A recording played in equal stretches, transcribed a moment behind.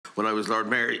When I was Lord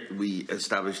Mayor, we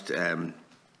established Ballymun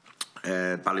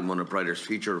A Brighter's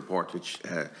Future report, which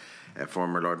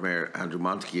former Lord Mayor Andrew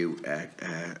Montague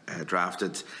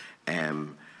drafted.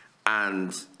 And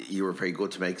you were very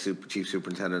good to make Chief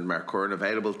Superintendent Mark Curran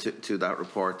available to that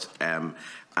report. And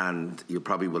you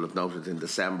probably will have noted in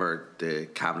December the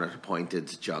Cabinet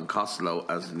appointed John Costello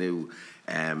as the new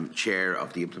chair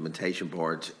of the implementation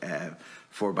board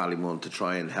for Ballymun to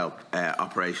try and help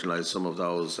operationalise some of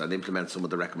those and implement some of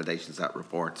the recommendations of that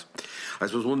report. I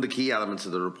suppose one of the key elements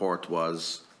of the report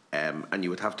was, and you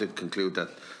would have to conclude that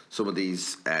some of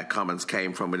these comments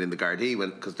came from within the Gardaí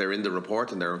because they're in the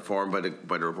report and they're informed by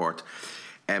the report,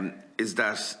 is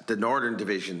that the Northern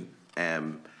Division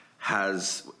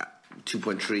has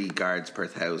 2.3 guards per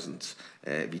 1,000.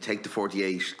 If you take the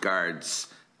 48 guards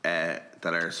that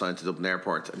are assigned to Dublin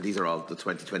Airport, and these are all the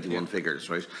 2021 figures,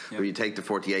 right? Yeah. When you take the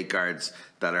 48 guards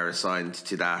that are assigned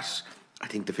to that, I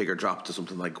think the figure dropped to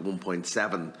something like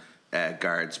 1.7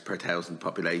 guards per 1,000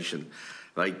 population.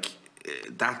 Like,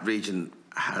 that region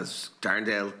has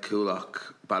Darndale,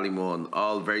 Coolock, Ballymun,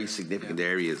 all very significant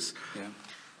areas. Yeah.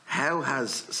 How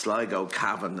has Sligo,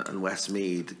 Cavan and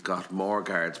Westmeath got more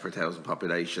guards per 1,000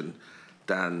 population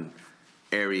than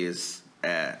areas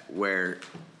where,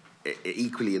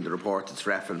 equally in the report it's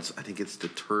referenced, I think it's the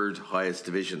 3rd highest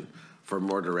division for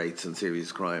murder rates and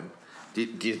serious crime? Do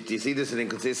you see there's an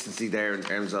inconsistency there in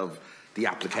terms of the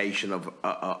application of it?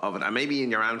 And maybe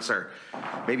in your answer,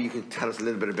 maybe you could tell us a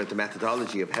little bit about the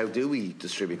methodology of how do we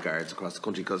distribute guards across the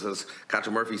country, because as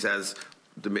Catherine Murphy says,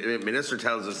 the Minister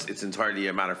tells us it's entirely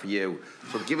a matter for you.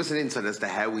 So give us an insight as to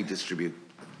how we distribute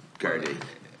Gardaí.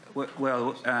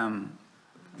 Well,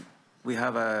 we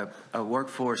have a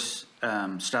workforce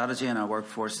strategy and a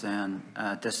workforce then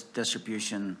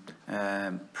distribution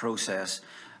process,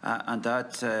 and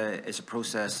that is a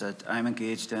process that I'm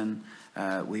engaged in.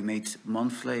 We meet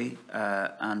monthly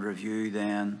and review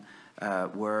then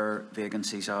where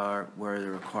vacancies are, where the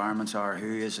requirements are,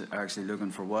 who is actually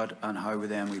looking for what, and how we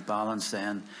balance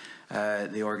then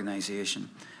the organisation.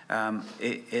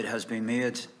 It has been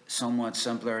made somewhat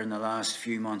simpler in the last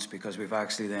few months because we've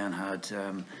actually then had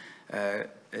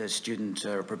a student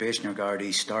or probationary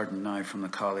Gardaí starting now from the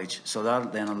college. So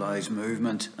that then allows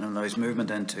movement, and allows movement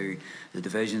into the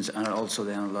divisions, and it also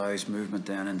then allows movement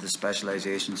then into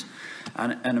specialisations.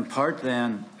 And in part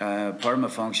then, part of my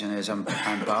function is I'm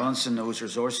balancing those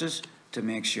resources to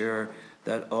make sure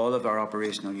that all of our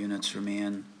operational units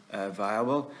remain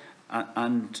viable.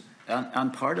 And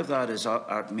part of that is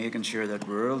making sure that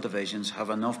rural divisions have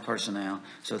enough personnel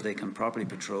so they can properly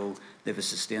patrol, they have a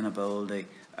sustainability,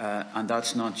 and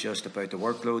that's not just about the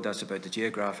workload, that's about the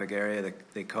geographic area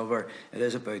that they cover. It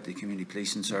is about the community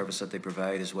policing service that they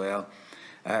provide as well.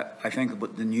 I think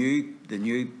about the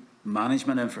new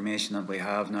management information that we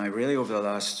have now, really over the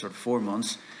last sort of 4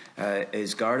 months,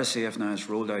 is Garda Safe now is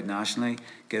rolled out nationally,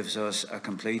 gives us a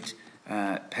complete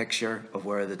picture of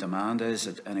where the demand is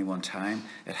at any one time.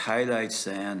 It highlights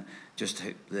then just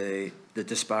the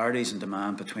disparities in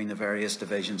demand between the various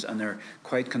divisions, and they're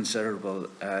quite considerable.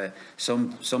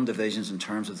 Some divisions in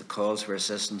terms of the calls for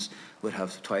assistance would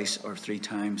have 2 or 3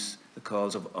 times the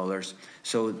calls of others.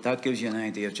 So that gives you an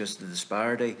idea of just the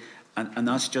disparity. And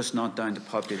that's just not down to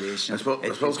population. I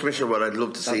suppose, Commissioner, what I'd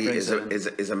love to see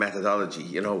is a methodology.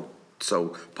 You know,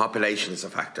 so population is a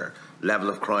factor, level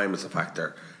of crime is a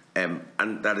factor, and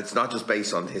that it's not just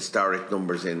based on historic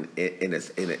numbers in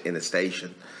a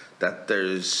station. That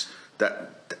there's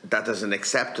an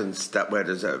acceptance that where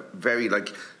there's a very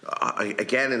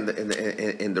again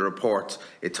in the report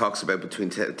it talks about between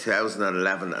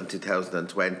 2011 and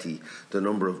 2020 the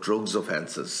number of drugs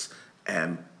offences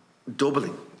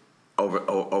doubling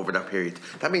over that period.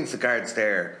 That means the guards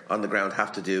there on the ground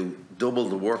have to do double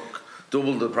the work,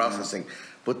 double the processing,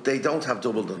 but they don't have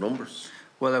double the numbers.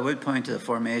 Well, I would point to the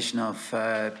formation of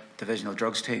divisional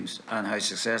drugs teams and how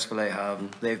successful they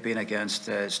have. They've been against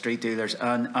street dealers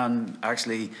and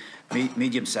actually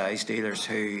medium-sized dealers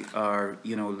who are,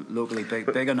 you know, locally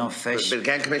big enough fish. But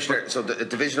again, Commissioner, so the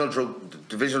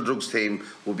divisional drugs team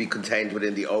will be contained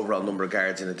within the overall number of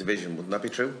guards in a division. Wouldn't that be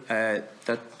true?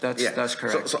 That's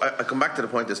correct. So I come back to the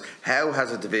point: is how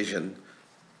has a division?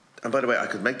 And by the way, I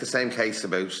could make the same case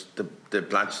about the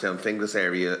Blanchetown Finglas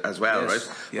area as well, yes, right?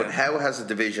 Yeah. But how has a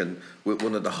division with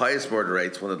one of the highest murder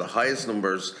rates, one of the highest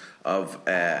numbers of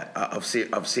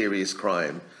serious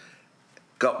crime,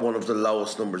 got one of the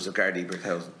lowest numbers of Gardaí per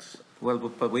 1,000? Well,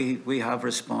 but we have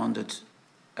responded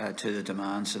to the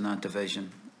demands in that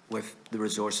division with the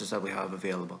resources that we have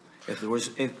available.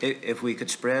 If we could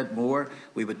spread more,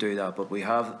 we would do that. But we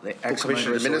have the X amount of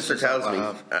Commissioner, the Minister resources tells me,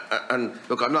 have. and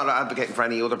look, I'm not advocating for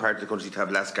any other part of the country to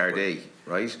have less Gardaí,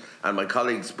 right? And my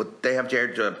colleagues, but they have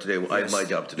their job to do, I have my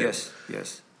job to do.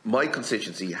 Yes. My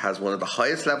constituency has one of the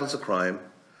highest levels of crime,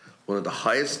 one of the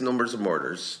highest numbers of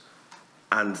murders,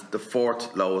 and the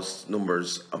 4th lowest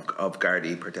numbers of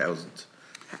Gardaí per thousand.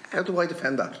 How do I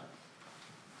defend that?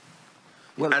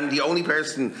 Well, and the only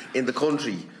person in the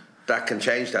country that can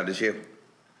change that is you.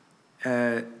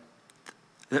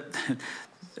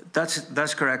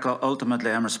 That's correct.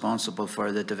 Ultimately, I'm responsible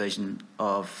for the division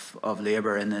of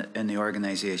labour in the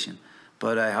organisation,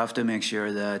 but I have to make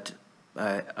sure that,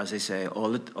 as I say,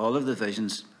 all of the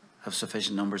divisions have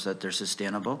sufficient numbers that they're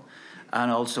sustainable, and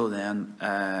also then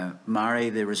marry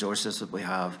the resources that we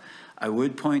have. I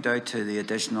would point out to the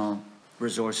additional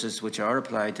resources which are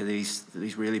applied to these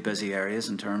really busy areas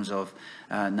in terms of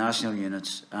national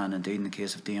units, and indeed in the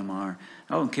case of DMR,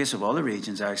 in case of other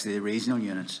regions actually, the regional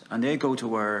units, and they go to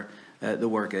where the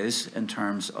work is in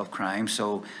terms of crime.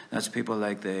 So that's people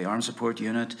like the Armed Support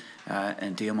Unit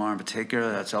and DMR in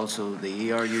particular. That's also the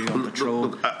ERU on patrol.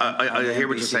 Look, I hear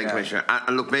what you're saying, Commissioner.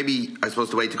 And look, maybe I suppose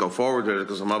the way to go forward with it,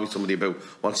 because I'm always somebody about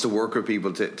wants to work with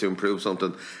people to improve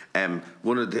something.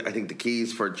 One of the, I think the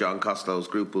keys for John Costello's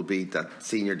group will be that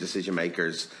senior decision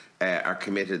makers are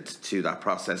committed to that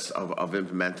process of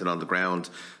implementing on the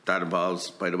ground. That involves,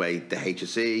 by the way, the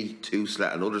HSE,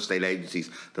 TUSLA and other state agencies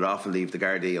that often leave the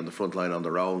Gardaí on the front line on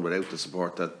their own without the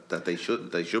support that they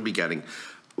should be getting.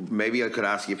 Maybe I could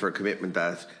ask you for a commitment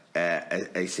that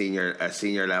a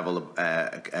senior level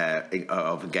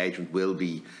of engagement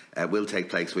will take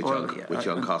place with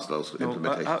John Costello's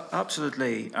implementation.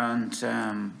 Absolutely,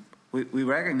 and we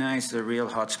recognise the real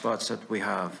hotspots that we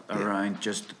have around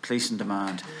just policing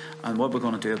demand, and what we're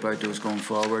going to do about those going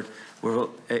forward. We're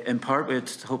in part we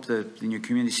hope that the new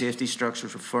community safety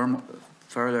structures will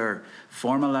further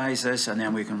formalise this, and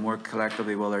then we can work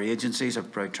collectively with our agencies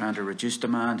about trying to reduce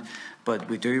demand. But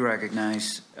we do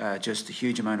recognise just the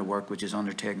huge amount of work which is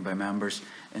undertaken by members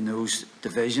in those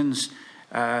divisions.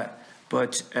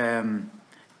 But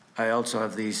I also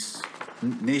have these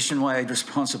nationwide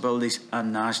responsibilities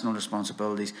and national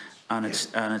responsibilities, and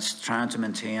it's trying to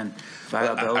maintain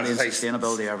viability and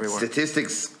sustainability everywhere.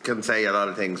 Statistics can say a lot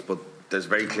of things, but there's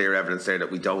very clear evidence there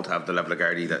that we don't have the level of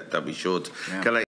Gardaí that we should. Can I